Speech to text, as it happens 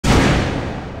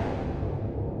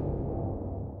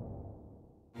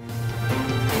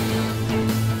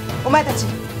前たち、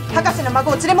博士の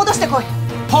孫を連れ戻してこい。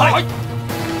はい。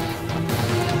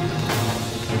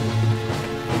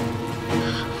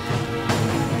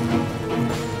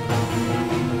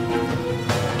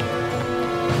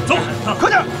走，快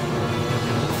点！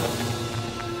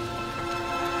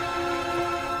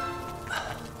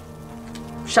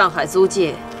上海租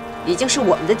界已经是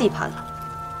我们的地盘了，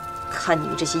看你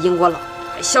们这些英国佬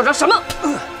还嚣张什么！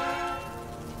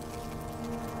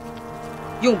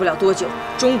用不了多久，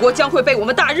中国将会被我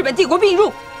们大日本帝国并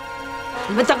入，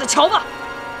你们等着瞧吧！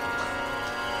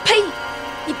呸！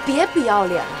你别不要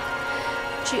脸了！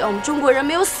只要我们中国人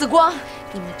没有死光，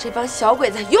你们这帮小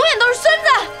鬼子永远都是孙子！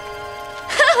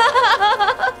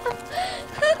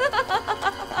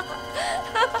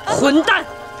混蛋！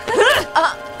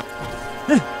啊！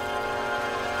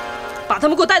把他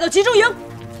们给我带到集中营，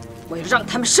我要让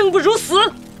他们生不如死！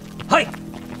嘿，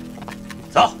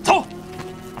走走。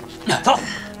 走，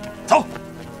走，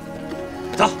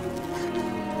走！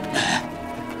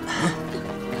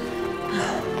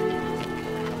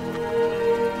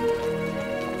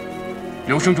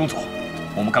刘生中佐，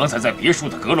我们刚才在别墅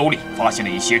的阁楼里发现了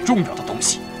一些重要的东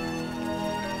西。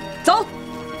走。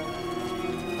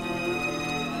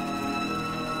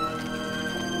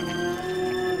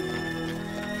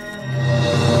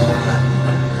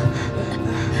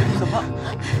怎么？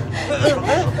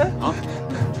啊？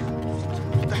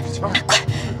 快！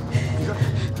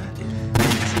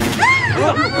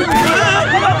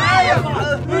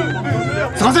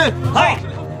探せ！はい。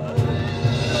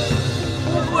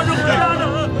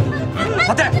待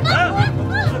て！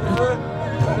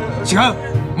違う。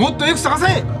もっとよく探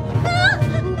せ！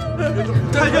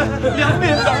太君，良民，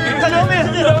他良民，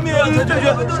良民，太君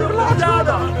是拉家的。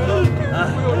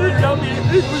良民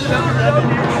不是良人。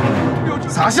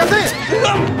探し当て！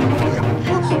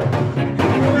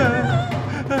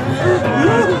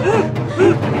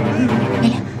 玲玲，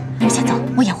你们先走，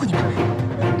我掩护你们。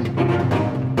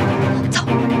走。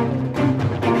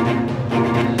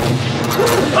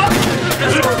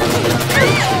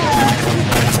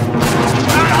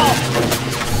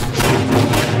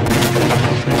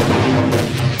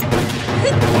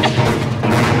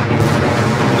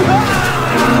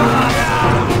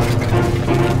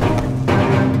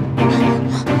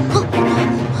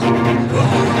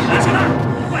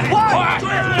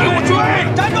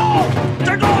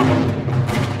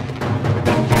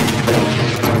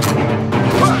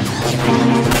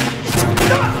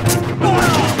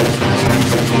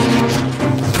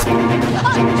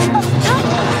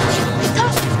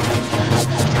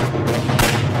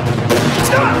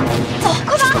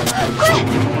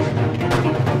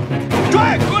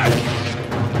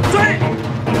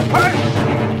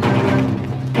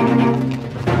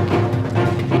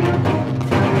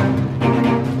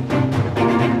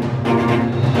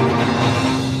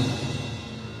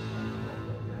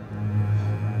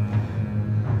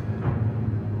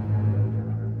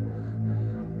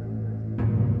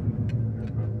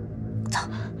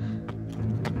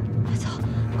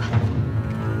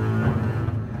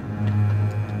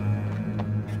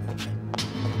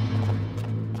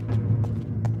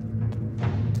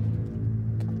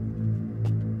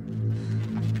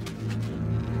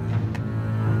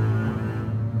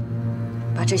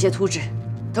把这些图纸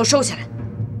都收起来，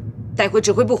带回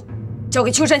指挥部，交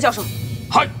给秋山教授。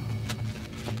嗨。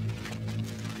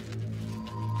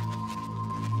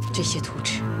这些图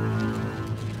纸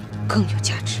更有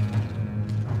价值，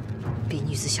比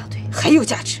女子小队还有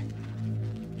价值。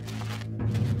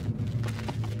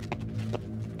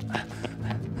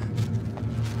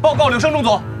报告柳生中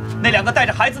佐，那两个带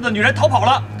着孩子的女人逃跑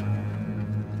了。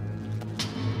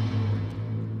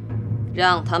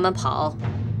让他们跑。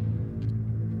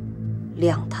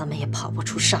 谅他们也跑不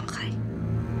出上海。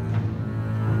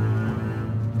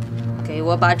给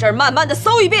我把这儿慢慢的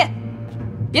搜一遍，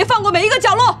别放过每一个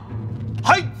角落。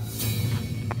嗨。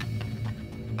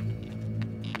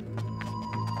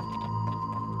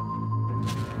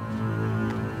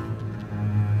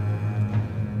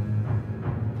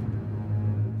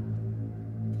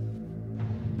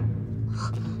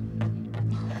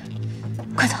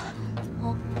快走！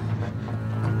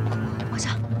往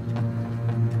下。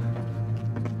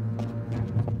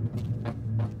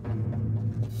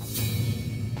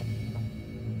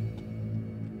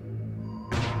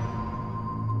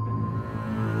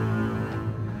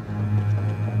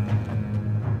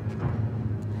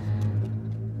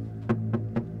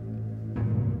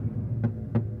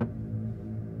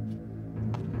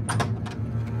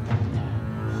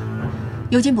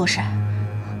 尤金博士，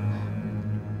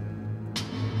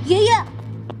爷爷，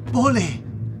玻璃，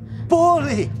玻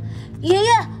璃，爷爷，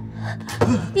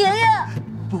爷爷，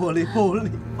玻璃玻璃。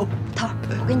哦，头儿，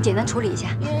我给你简单处理一下。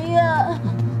爷爷，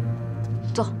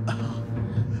坐。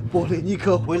玻璃，你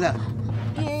可回来了。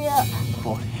爷爷，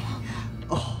玻璃，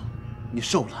哦，你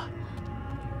瘦了。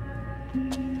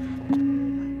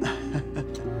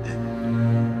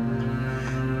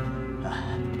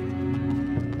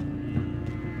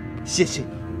谢谢你，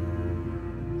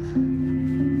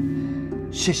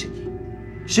谢谢你，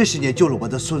谢谢你救了我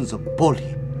的孙子玻璃。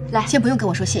来，先不用跟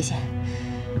我说谢谢。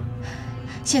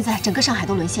现在整个上海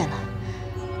都沦陷了，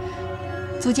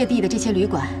租界地的这些旅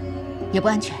馆也不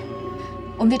安全，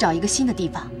我们得找一个新的地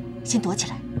方先躲起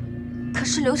来。可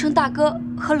是刘成大哥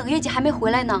和冷月姐还没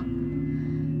回来呢。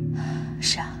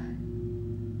是啊，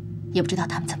也不知道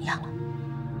他们怎么样了。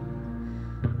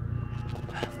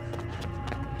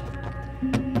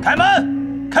开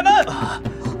门！开门！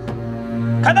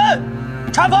开门！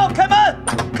查房！开门！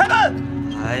开门！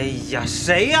哎呀，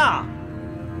谁呀？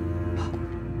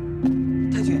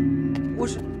太君，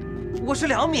我是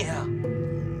良民啊！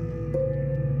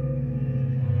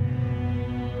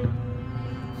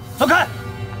走开！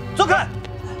走开！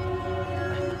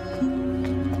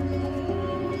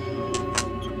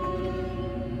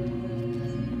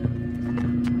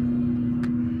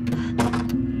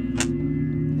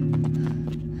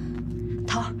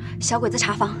头儿，小鬼子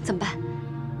查房怎么办？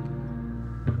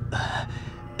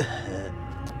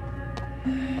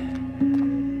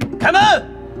开门！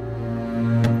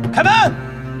开门！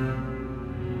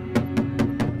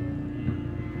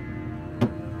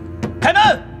开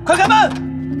门！快开门！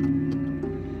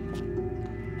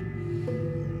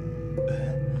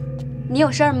你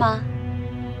有事儿吗？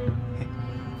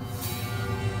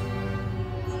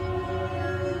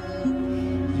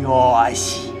哟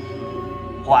西，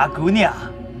花姑娘，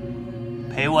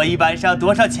陪我一晚上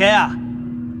多少钱啊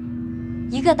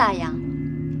1个大洋。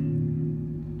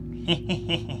嘿嘿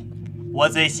嘿嘿，我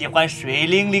最喜欢水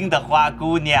灵灵的花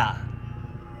姑娘。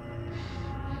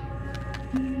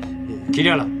キ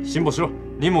リアラ、辛抱しろ。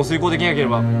任務を遂行できなけれ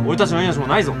ば俺たちの命も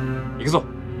ないぞ。行くぞ。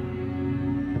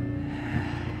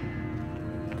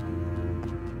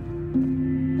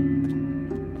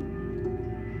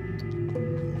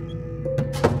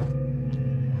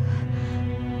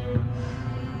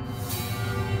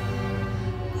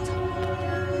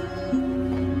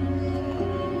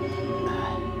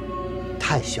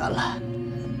太悬了。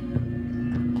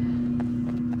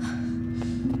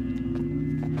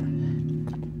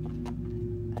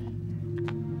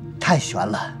太悬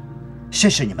了，谢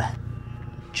谢你们，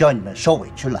叫你们受委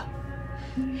屈了。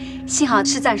幸好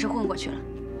是暂时混过去了。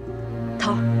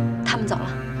头儿，他们走了。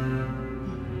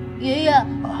爷爷，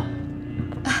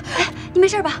哎，你没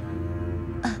事吧？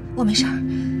我没事儿，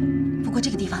不过这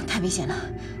个地方太危险了，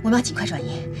我们要尽快转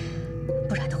移，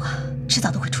不然的话迟早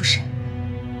都会出事。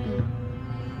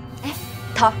哎，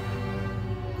头儿，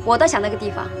我倒想那个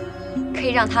地方，可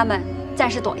以让他们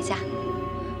暂时躲一下。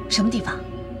什么地方？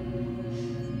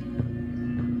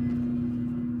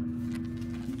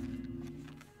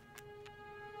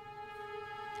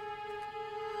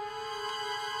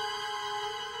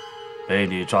被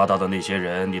你抓到的那些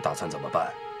人，你打算怎么办？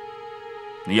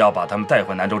你要把他们带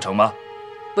回南州城吗？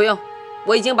不用，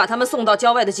我已经把他们送到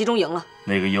郊外的集中营了。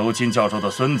那个尤金教授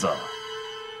的孙子，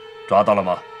抓到了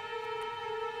吗？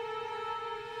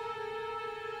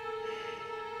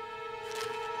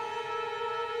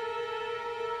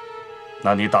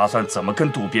那你打算怎么跟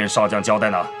渡边少将交代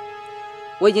呢？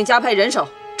我已经加派人手，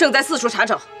正在四处查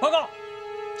找。报告，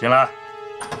进来。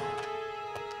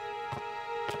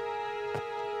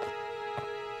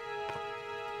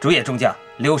竹野中将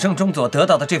柳生中佐得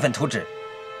到的这份图纸，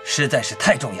实在是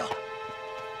太重要了。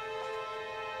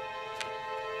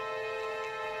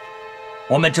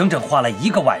我们整整花了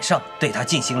1个晚上对它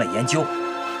进行了研究。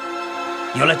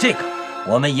有了这个，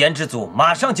我们研制组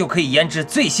马上就可以研制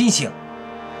最新型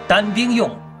单兵用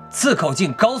刺口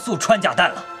径高速穿甲弹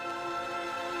了。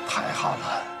太好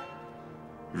了！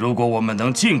如果我们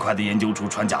能尽快地研究出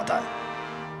穿甲弹，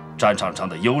战场上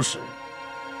的优势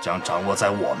将掌握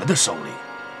在我们的手里。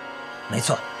没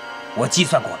错，我计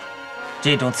算过了，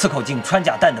这种刺口径穿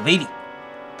甲弹的威力，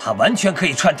它完全可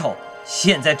以穿透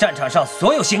现在战场上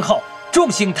所有型号重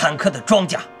型坦克的装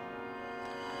甲。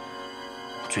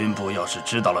军部要是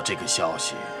知道了这个消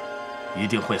息，一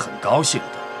定会很高兴的。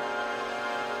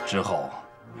之后，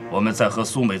我们在和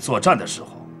苏美作战的时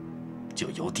候，就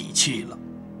有底气了。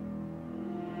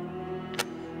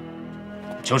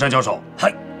秋山教授，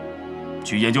嗨，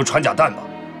去研究穿甲弹吧，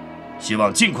希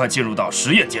望尽快进入到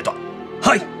实验阶段。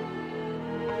嗨。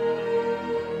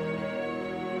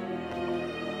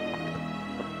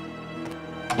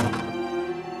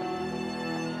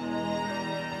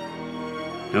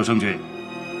刘生军，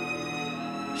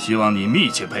希望你密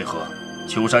切配合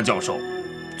秋山教授，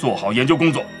做好研究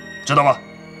工作，知道吗？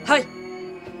嗨。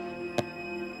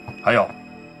还有，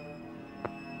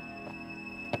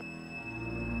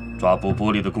抓捕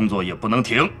玻璃的工作也不能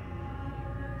停。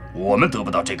我们得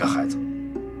不到这个孩子，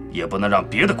也不能让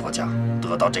别的国家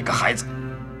得到这个孩子，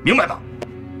明白吗？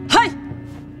嗨。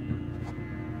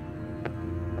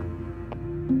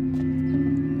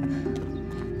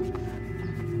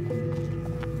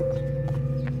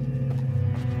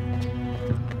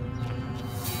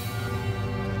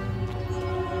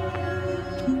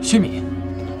薛敏，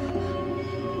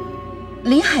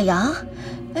林海洋，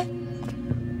哎，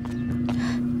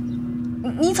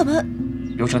你怎么？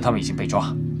刘成他们已经被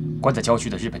抓，关在郊区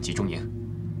的日本集中营。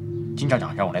金站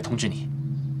长让我来通知你，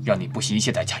让你不惜一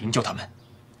切代价营救他们。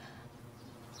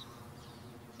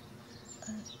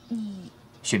你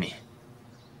薛敏，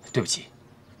对不起。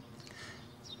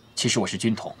其实我是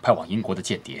军统派往英国的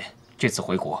间谍，这次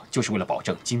回国就是为了保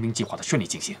证精兵计划的顺利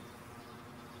进行。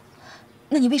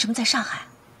那你为什么在上海？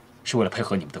是为了配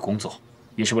合你们的工作，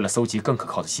也是为了搜集更可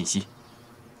靠的信息。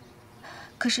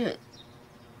可是，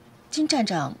金站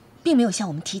长并没有向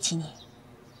我们提起你。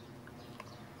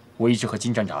我一直和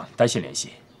金站长单线联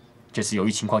系，这次由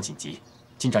于情况紧急，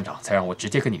金站长才让我直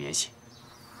接跟你联系。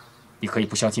你可以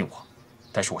不相信我，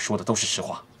但是我说的都是实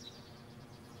话。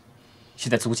现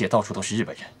在租界到处都是日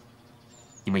本人，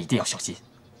你们一定要小心。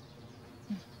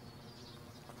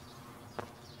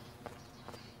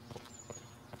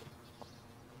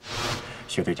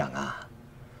薛队长啊，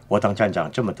我当站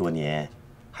长这么多年，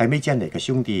还没见哪个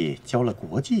兄弟交了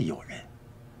国际友人。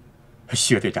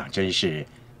薛队长真是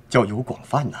交友广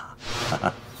泛呐！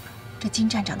这金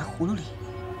站长的葫芦里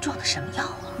装的什么药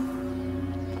啊？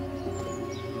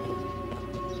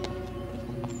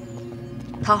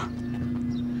桃，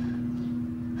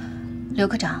刘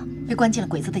科长被关进了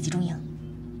鬼子的集中营。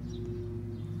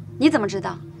你怎么知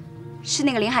道？是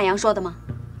那个林海洋说的吗？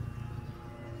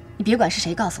你别管是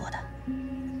谁告诉我的。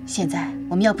现在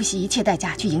我们要不惜一切代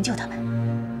价去营救他们。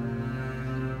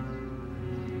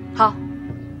好，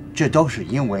这都是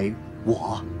因为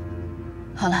我。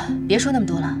好了，别说那么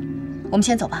多了，我们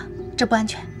先走吧，这不安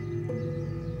全。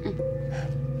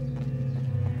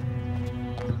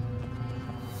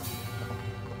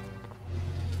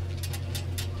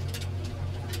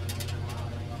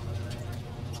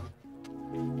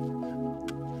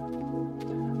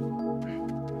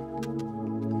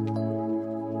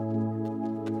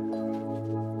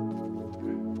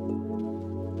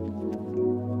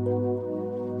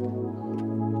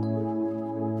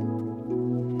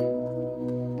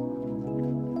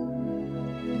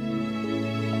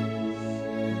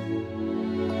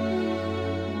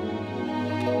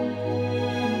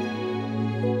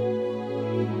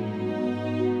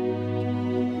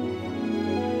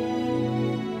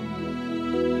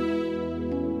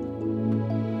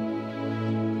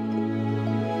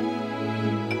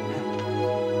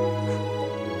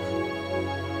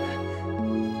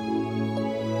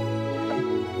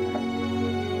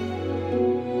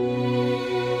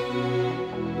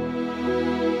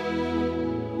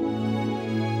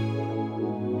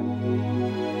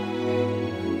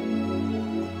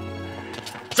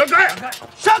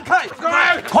闪开！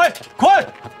快！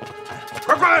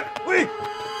喂！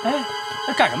哎，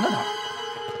干什么呢？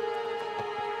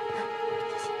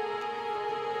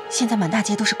现在满大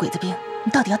街都是鬼子兵，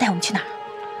你到底要带我们去哪儿？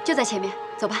就在前面，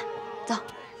走吧，走。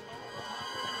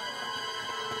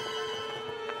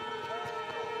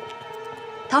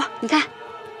头，你看，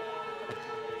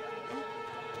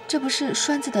这不是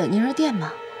栓子的泥人店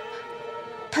吗？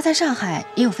他在上海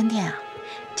也有分店啊。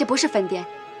这不是分店，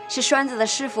是栓子的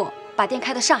师傅把店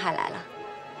开到上海来了。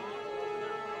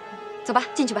走吧，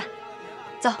进去吧，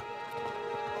走。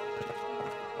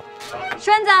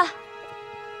栓子，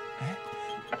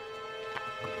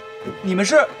你们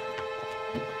是？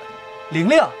玲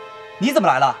玲，你怎么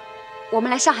来了？我们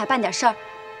来上海办点事儿，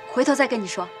回头再跟你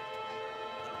说。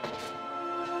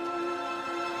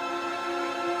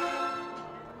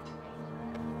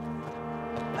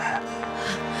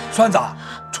栓子，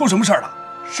出什么事儿了？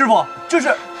师傅，这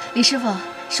是李师傅，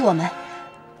是我们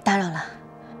打扰了。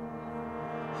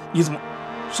你怎么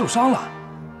受伤了？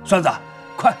栓子，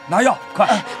快拿药，快！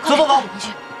走。回去。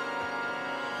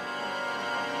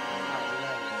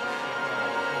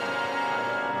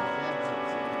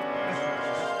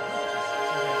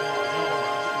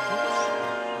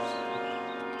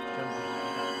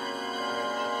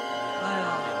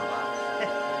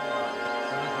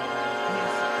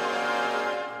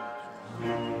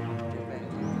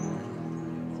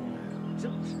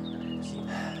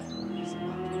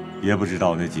也不知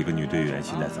道那几个女队员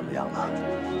现在怎么样了。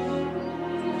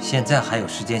现在还有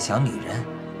时间想女人，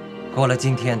过了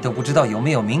今天都不知道有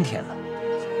没有明天了。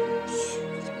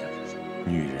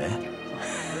女人，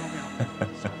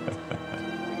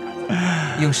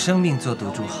用生命做赌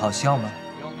注，好笑吗？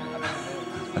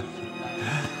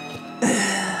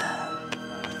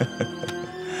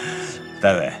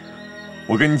戴伟，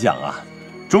我跟你讲啊，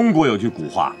中国有句古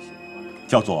话，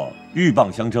叫做“鹬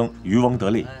蚌相争，渔翁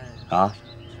得利”。啊，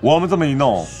我们这么一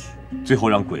弄，最后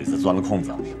让鬼子钻了空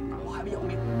子，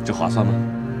这划算吗？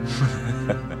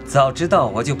早知道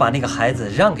我就把那个孩子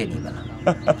让给你们了。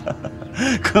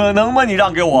可能吗？你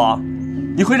让给我，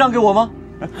你会让给我吗？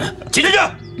进去，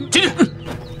进去。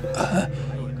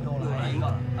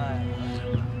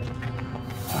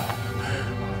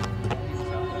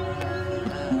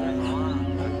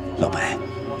老白，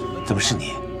怎么是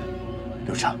你？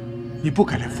刘成，你不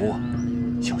该来扶我，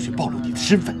小心暴露你的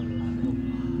身份。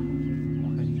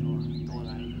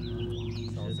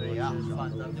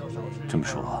这么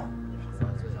说，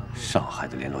上海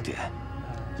的联络点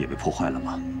也被破坏了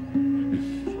吗？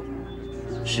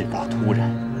事发突然，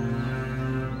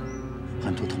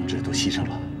很多同志都牺牲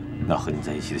了。那和你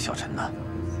在一起的小陈呢？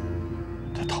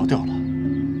他逃掉了，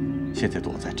现在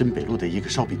躲在真北路的一个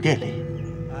烧饼店里。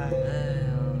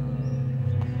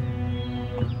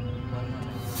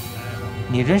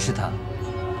你认识他？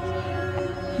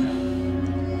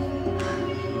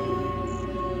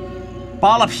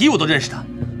扒了皮我都认识他。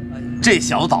这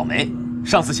小子倒霉，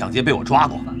上次抢劫被我抓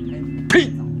过。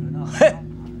呸！嘿，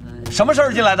什么事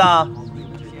儿进来的？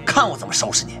看我怎么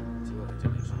收拾你！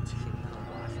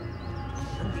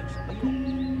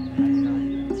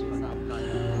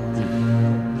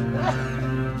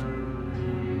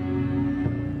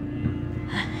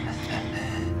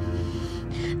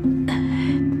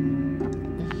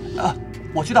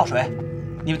我去倒水，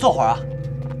你们坐会儿啊。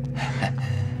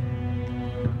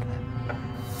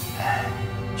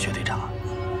薛队长，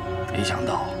没想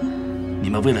到你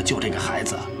们为了救这个孩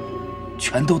子，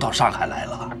全都到上海来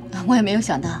了。我也没有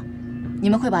想到，你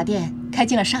们会把店开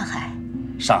进了上海。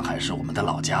上海是我们的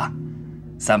老家。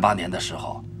38年的时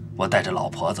候，我带着老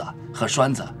婆子和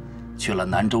栓子去了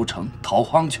南州城逃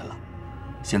荒去了。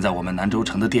现在我们南州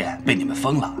城的店被你们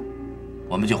封了，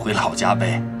我们就回老家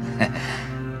呗。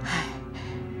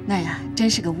那呀，真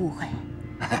是个误会。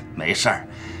没事儿，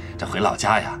这回老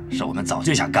家呀，是我们早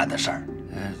就想干的事儿。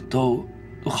都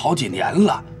好几年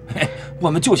了，我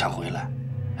们就想回来。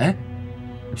哎，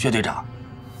薛队长，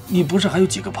你不是还有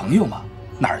几个朋友吗？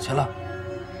哪儿去了？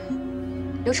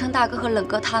刘成大哥和冷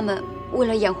哥他们为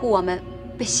了掩护我们，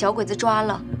被小鬼子抓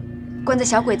了，关在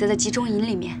小鬼子的集中营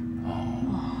里面。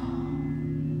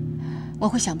我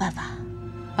会想办法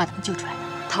把他们救出来的。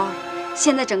桃儿，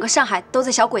现在整个上海都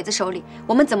在小鬼子手里，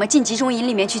我们怎么进集中营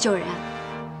里面去救人？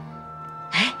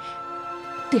哎，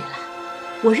对了，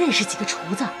我认识几个厨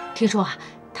子，听说啊，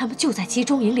他们就在集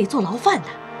中营里做牢饭呢。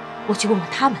我去问问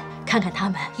他们，看看他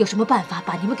们有什么办法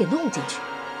把你们给弄进去。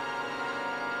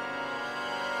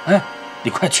哎，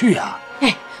你快去呀！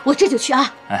哎，我这就去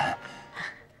啊！哎，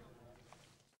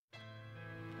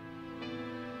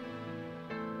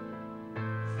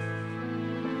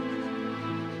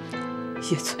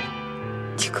叶村，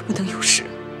你可不能有事，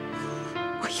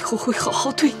我以后会好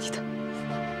好对你的。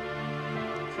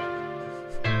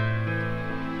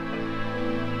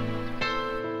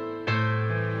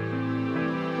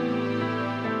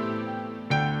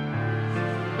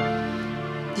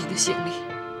你的行李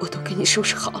我都给你收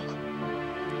拾好了，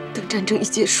等战争一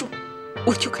结束，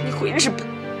我就跟你回日本，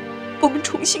我们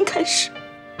重新开始。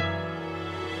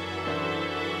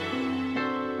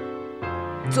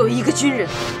作为一个军人，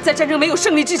在战争没有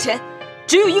胜利之前，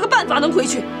只有一个办法能回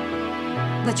去，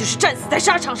那就是战死在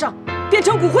沙场上，变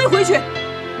成骨灰回去。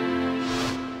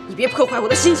你别破坏我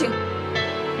的心情，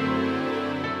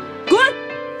滚！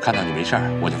看到你没事儿，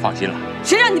我就放心了。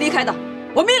谁让你离开的？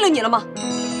我命令你了吗？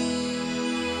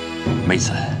梅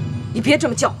子，你别这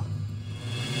么叫我，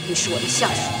你是我的下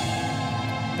属，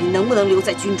你能不能留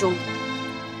在军中，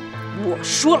我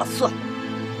说了算。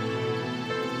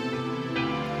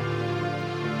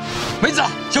梅子，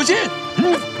小心！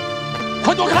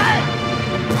快躲开！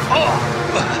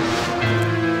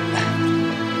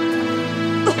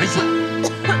梅子，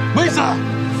梅子！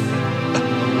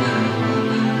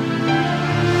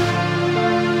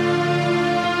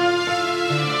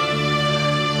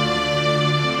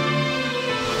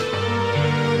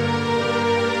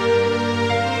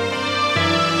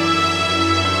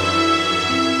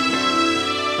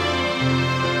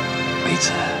梅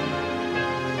子。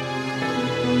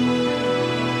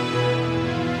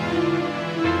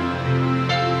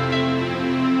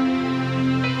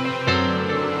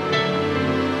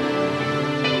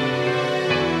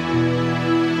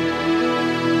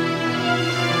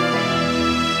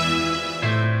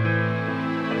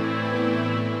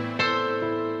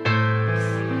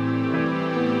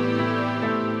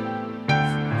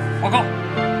报告。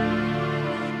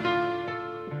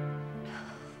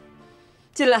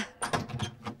进来。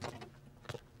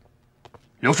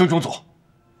刘生中佐，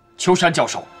秋山教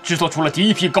授制作出了第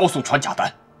一批高速穿甲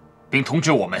弹，并通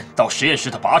知我们到实验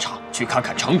室的靶场去看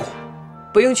看成果。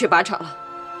不用去靶场了，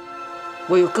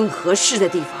我有更合适的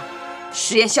地方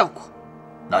实验效果。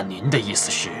那您的意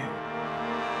思是？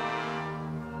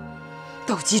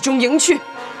到集中营去。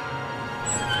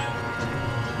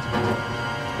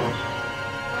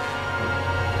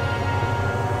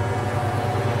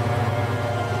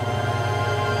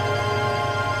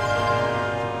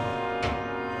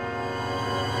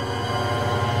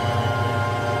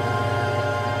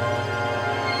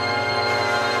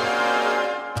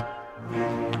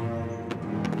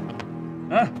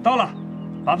哎，到了，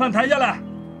把饭抬下来。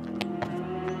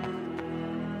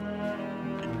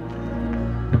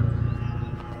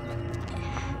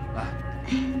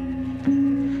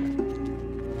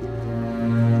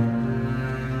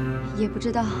也不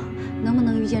知道能不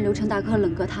能遇见刘成大哥、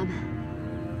冷哥他们。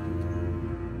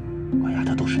关押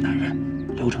的都是男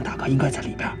人，刘成大哥应该在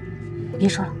里边。别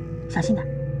说了，小心点。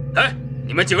哎，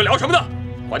你们几个聊什么呢？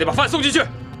快点把饭送进去。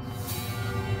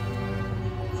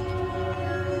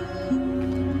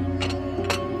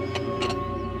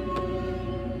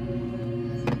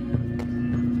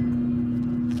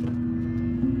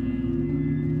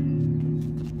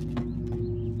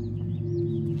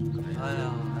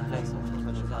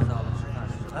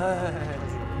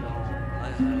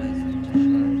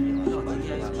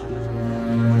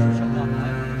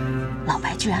老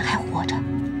白居然还活着，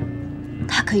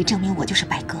他可以证明我就是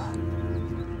白鸽，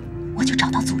我就找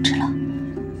到组织了，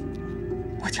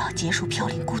我就要结束飘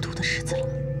零孤独的日子了。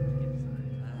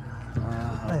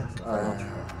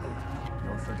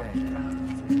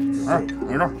哎，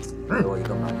你呢？给我一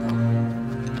个馒头，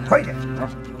快一点啊！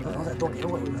不能再多给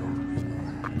我一个。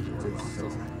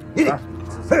你点，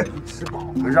嘿，吃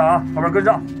饱，跟上啊，后边跟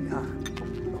上。你看，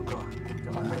老哥，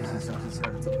这玩意儿小鸡翅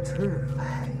怎么吃？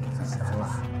哎，行了，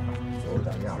有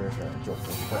点样吃就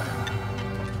不错了。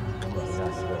我们家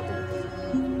媳妇这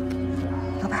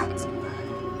个，老白，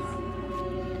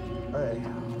哎呀，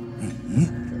你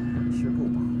吃不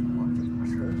饱嘛，这哪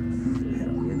是？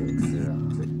也得吃啊，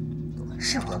是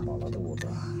我饱了肚子，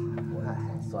我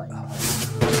算一算。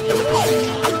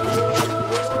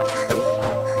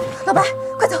老白，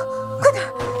快走，快点！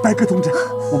白鸽同志，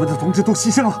我们的同志都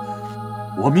牺牲了，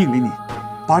我命令你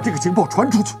把这个情报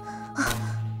传出去。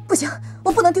不行，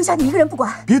我不能丢下你一个人不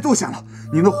管。别多想了，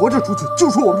你能活着出去就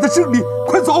是我们的胜利。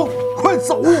快走，快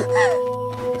走，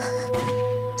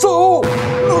走！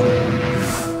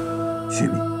薛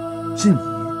敏，是你。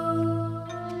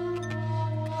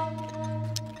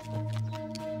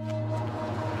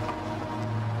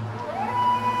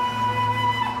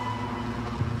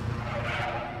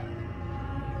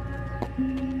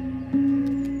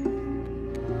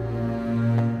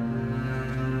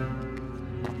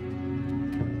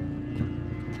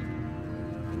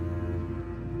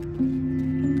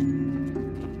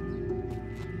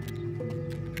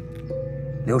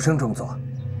刘生中佐，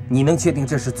你能确定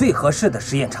这是最合适的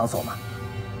实验场所吗？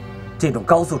这种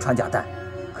高速穿甲弹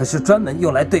可是专门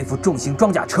用来对付重型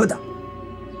装甲车的，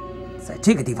在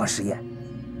这个地方实验，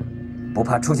不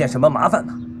怕出现什么麻烦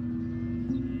吗？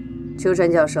秋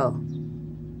山教授，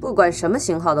不管什么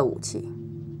型号的武器，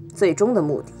最终的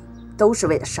目的都是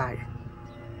为了杀人，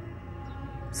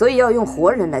所以要用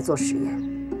活人来做实验，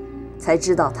才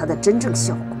知道它的真正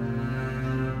效果。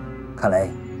看来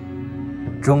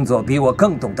中佐比我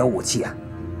更懂得武器啊！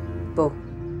不，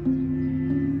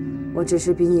我只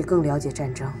是比你更了解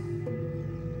战争。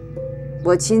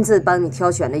我亲自帮你挑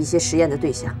选了一些实验的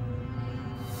对象。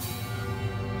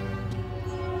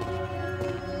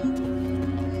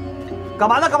干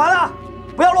嘛呢？干嘛呢？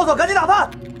不要啰嗦，赶紧打饭！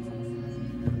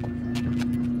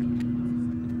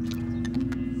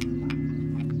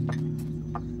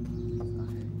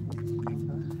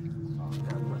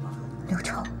刘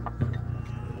成，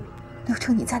刘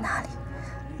成，你在哪里？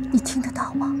你听得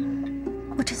到吗？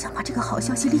我真想把这个好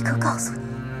消息立刻告诉你。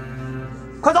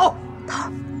快走！头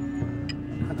儿，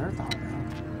看哪儿打呀？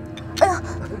哎呀，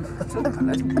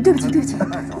对不起，对不起，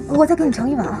我再给你盛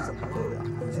一碗啊。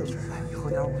你喝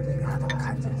点我这边的，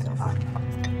看见行吧？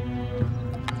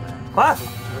快！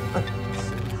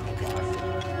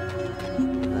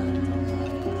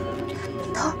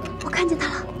头儿，我看见他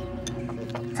了，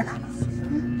在哪？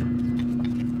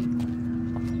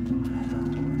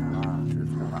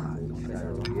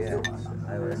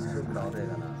还有人吃不着这个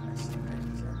呢。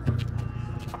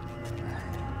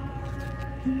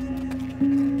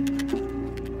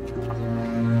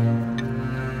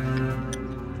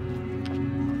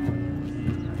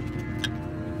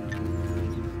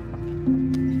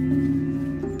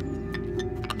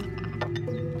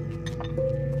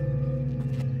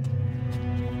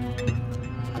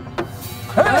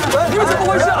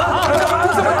回事啊？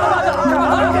怎么办的？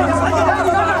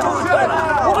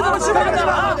我们怎么吃饭的？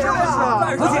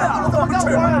回去啊！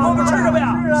我们吃什么呀？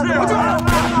回去！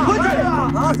回去！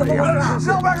怎么回事？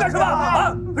干什么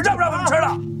啊？让不让我们吃了？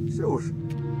就是。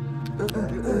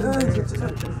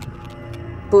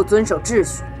不遵守秩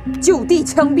序，就地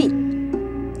枪毙。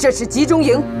这是集中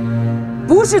营，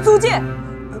不是租界。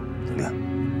玲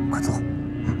玲，快走。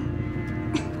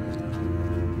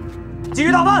继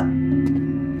续打饭。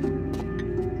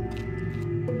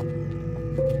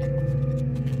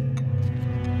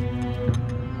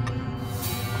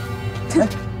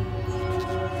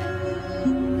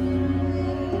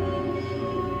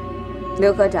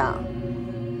刘科长，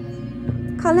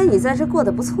看来你在这过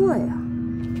得不错呀。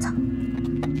走。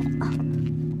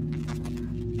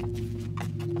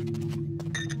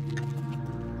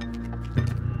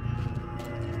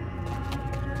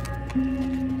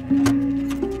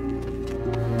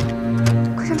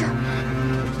快上车！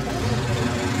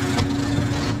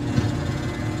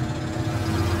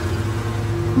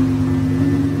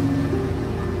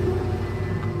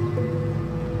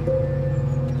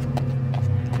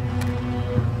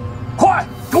快，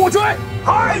给我追！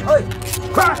嗨！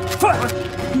快，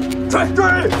追！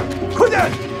快点！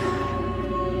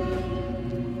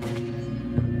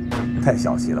太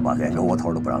小气了吧，连个窝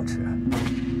头都不让吃。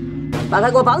把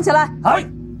他给我绑起来！嗨！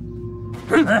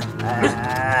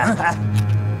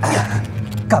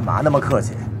干嘛那么客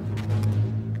气？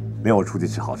领我出去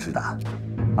吃好吃的，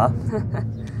啊？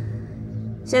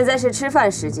现在是吃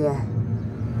饭时间。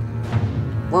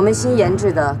我们新研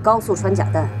制的高速穿甲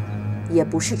弹，也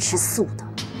不是吃素的。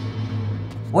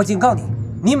我警告你，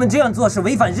你们这样做是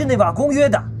违反日内瓦公约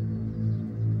的。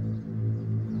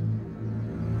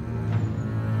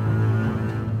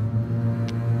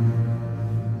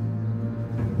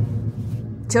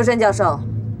秋山教授，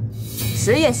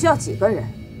实验需要几个人？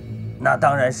那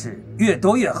当然是越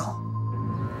多越好。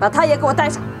把他也给我带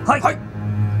上。嗨！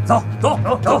走，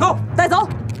带走。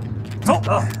走，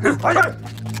快点！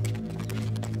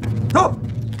走。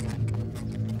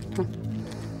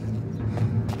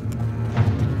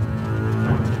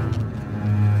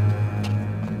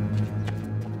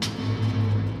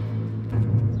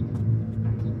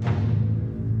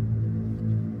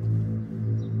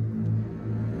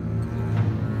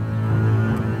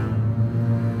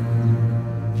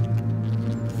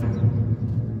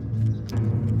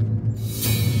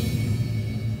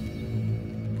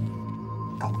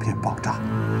导片爆炸，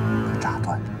可炸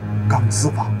断钢丝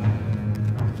网。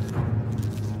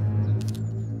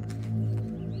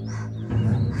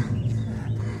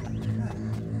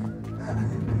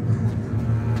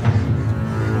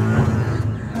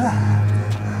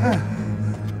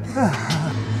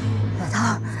老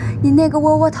头，你那个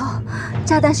窝头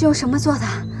炸弹是用什么做的？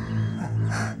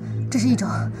这是一种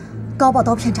高爆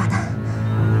刀片炸弹。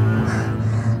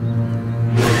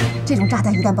这种炸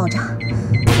弹一旦爆炸，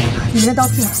里面的刀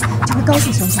片就会高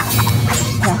速旋转，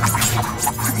然后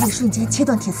它可以瞬间切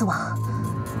断铁丝网。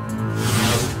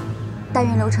但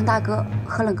愿刘成大哥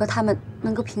和冷哥他们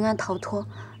能够平安逃脱，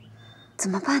怎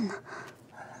么办呢？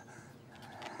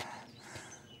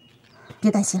别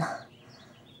担心了，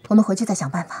我们回去再想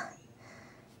办法。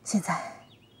现在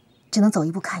只能走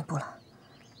一步看一步了。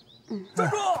站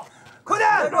住！快点！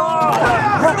站住！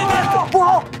不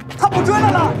好，他们追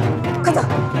来了！快走！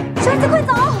栓子，快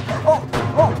走！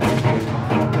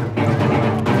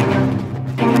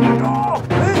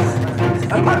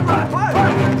快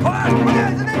点，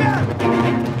在那边！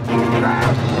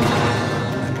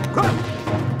快！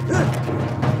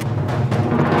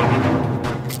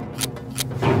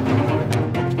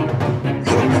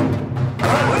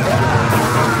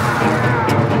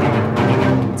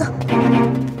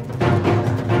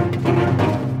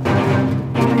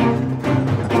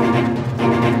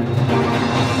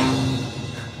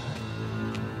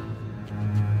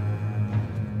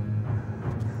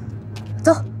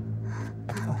走。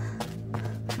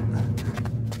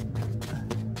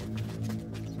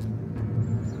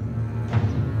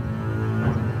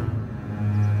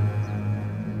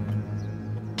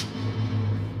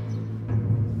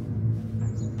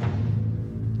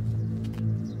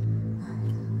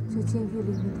在监狱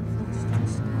里面的饭实在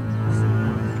是太难吃了，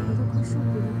我都快受不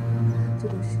了了。这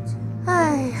段时间，哎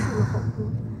呀，吃了好多。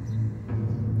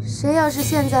谁要是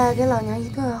现在给老娘一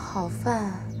顿好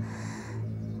饭，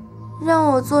让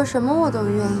我做什么我都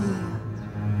愿意。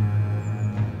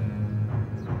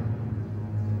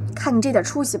看你这点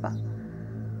出息吧！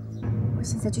我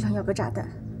现在就想要个炸弹，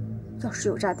要是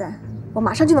有炸弹，我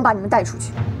马上就能把你们带出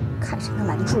去，看谁能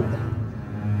拦住我。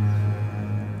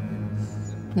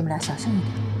你们俩小声一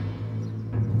点。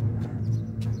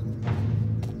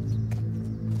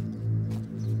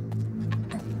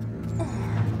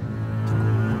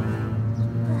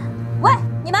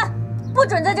不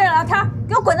准在这里聊天，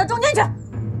给我滚到中间去！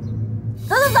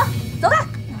走走走，走开，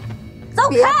走开！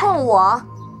别碰我！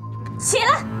起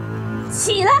来，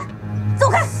起来，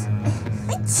走开！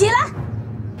起来！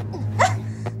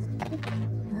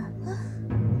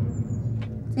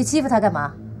你欺负他干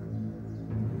嘛？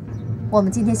我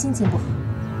们今天心情不好，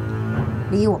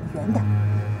离我们远点。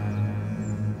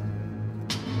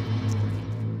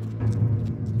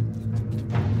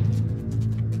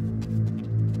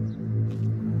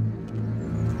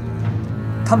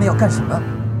他们要干什么？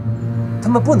他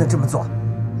们不能这么做。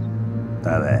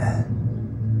戴维，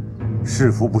是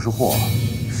福不是祸，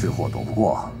是祸躲不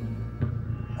过。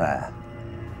哎，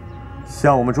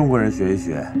向我们中国人学一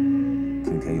学，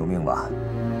听天由命吧。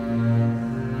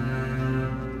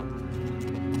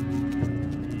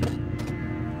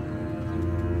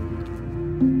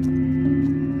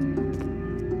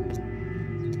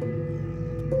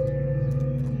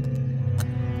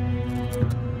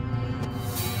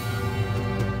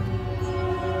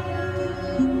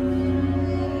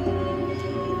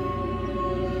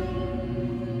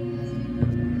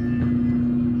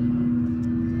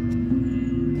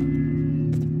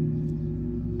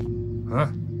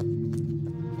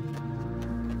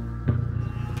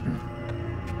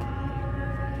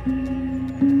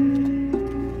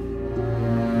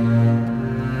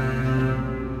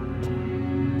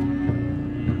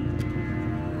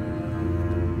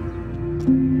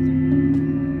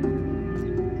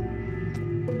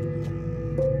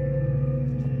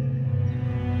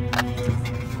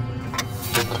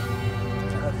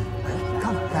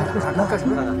干什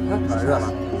么呢？热了。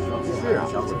是啊，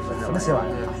什么洗碗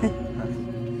呀？这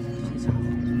家伙，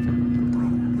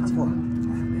没错，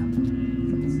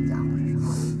这家伙是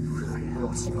啥？不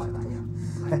用洗碗的呀。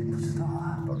哎，不知道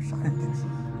啊，都是啥人定性？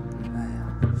哎呀，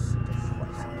是这是晚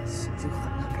上心就狠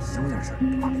呐，小点事儿，别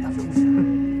给他丢失。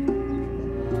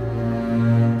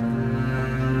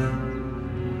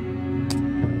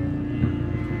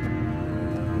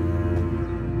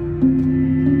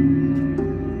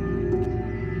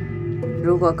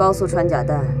如果高速穿甲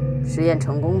弹实验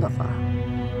成功的话，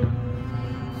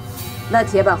那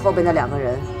铁板后边的2个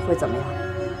人会怎么样？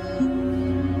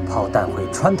炮弹会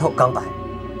穿透钢板，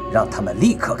让他们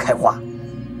立刻开花。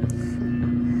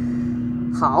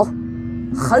好，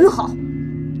很好。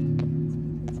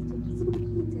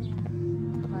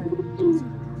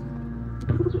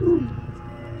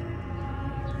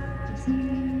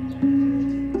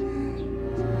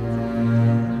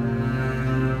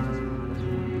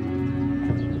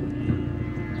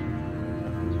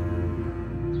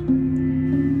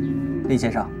厉先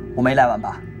生，我没来晚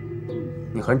吧？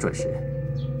你很准时。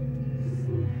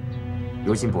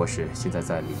尤金博士现在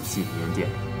在李记名人店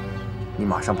里，你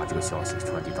马上把这个消息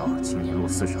传递到青年路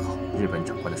40号日本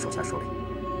长官的手下手里。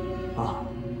啊，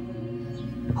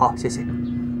好，谢谢。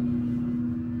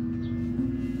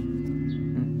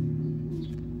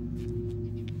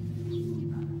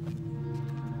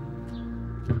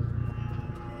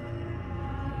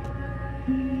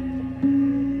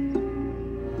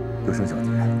有生小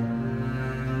姐，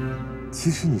其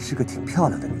实你是个挺漂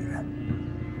亮的女人，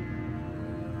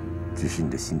只是你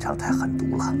的心肠太狠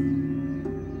毒了。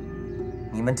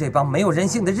你们这帮没有人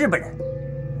性的日本人，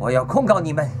我要控告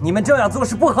你们，你们这样做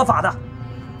是不合法的。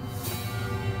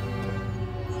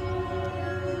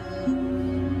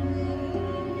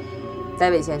戴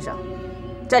维先生，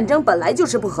战争本来就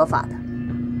是不合法的，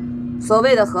所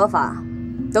谓的合法，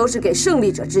都是给胜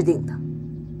利者制定的，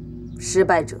失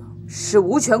败者是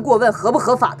无权过问合不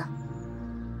合法的。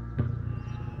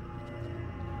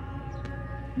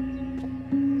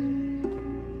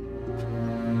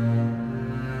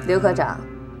刘科长，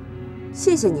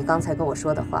谢谢你刚才跟我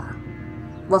说的话，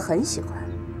我很喜欢。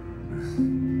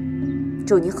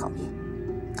祝你好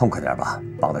运。痛快点吧，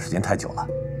绑的时间太久了。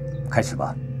开始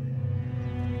吧。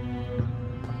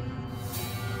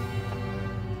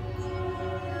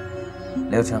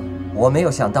刘成，我没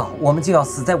有想到我们就要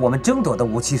死在我们争夺的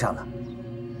武器上了。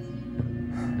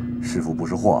是福不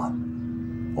是祸，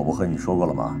我不和你说过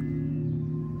了吗？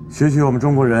学学我们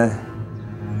中国人，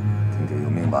听天由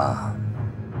命吧。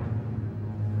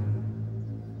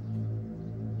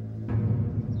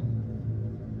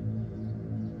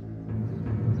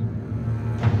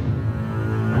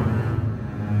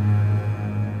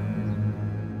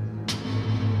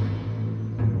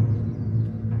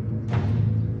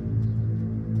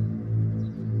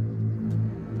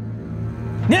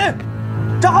您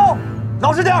站好，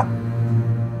老实点儿。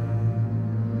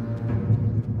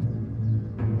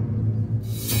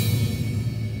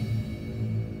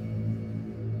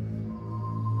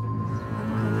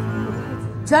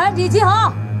全体集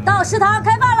合，到食堂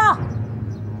开饭了。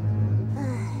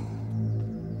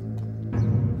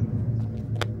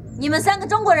你们3个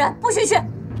中国人不许去，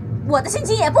我的心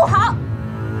情也不好。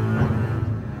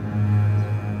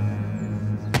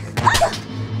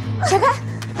闪开！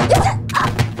有人！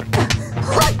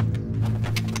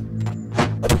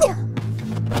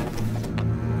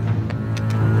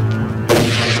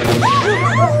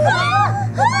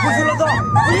不许乱动！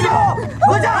不许动！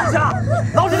回家！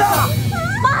老实点！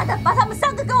妈的，把他们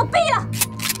3个给我毙了！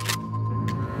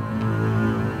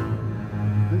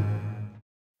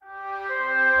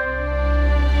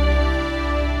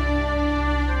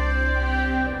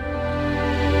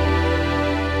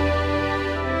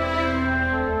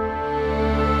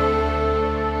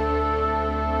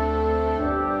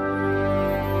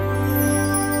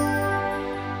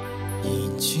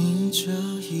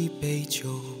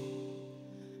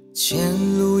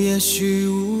前路也许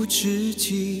无知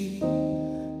己，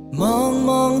茫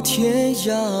茫天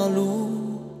涯路，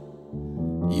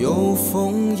有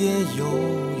风也有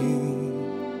雨，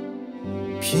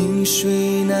萍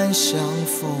水难相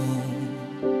逢，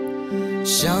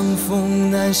相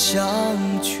逢难相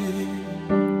聚，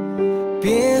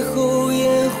别后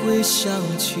也会想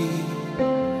起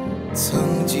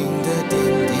曾经的点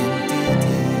点滴滴。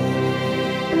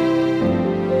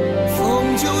风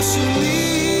就是你，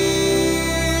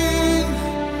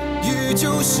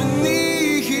就是你，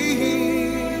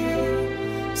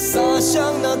洒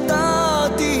向那大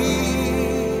地，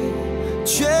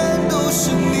全都是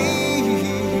你。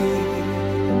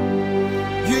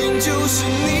云就是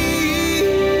你，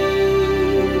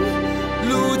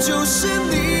路就是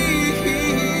你，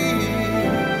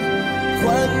患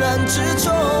难之中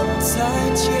才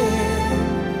见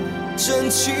真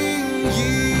情意。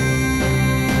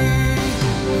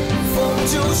风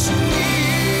就是你，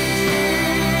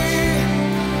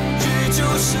就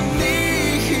是你，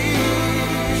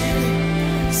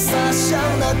洒向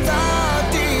那大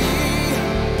地，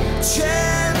全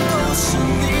都是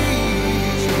你。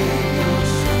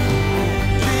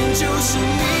云就是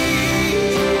你，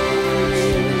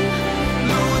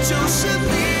路就是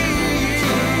你，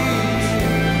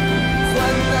患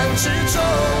难之中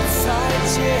才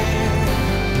见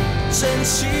真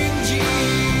情意。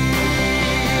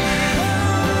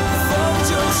风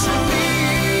就是你，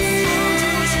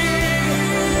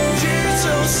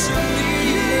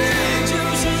就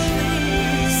是你，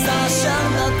洒向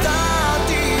那大地，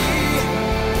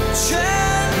全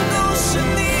都是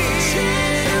你。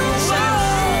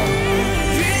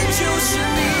云就是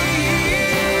你，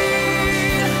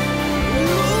路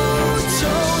就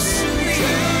是你，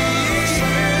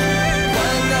患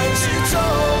难之中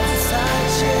才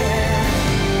见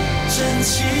真情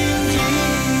意，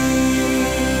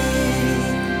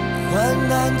患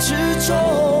难之中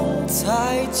才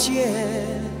见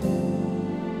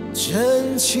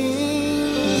真情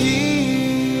意。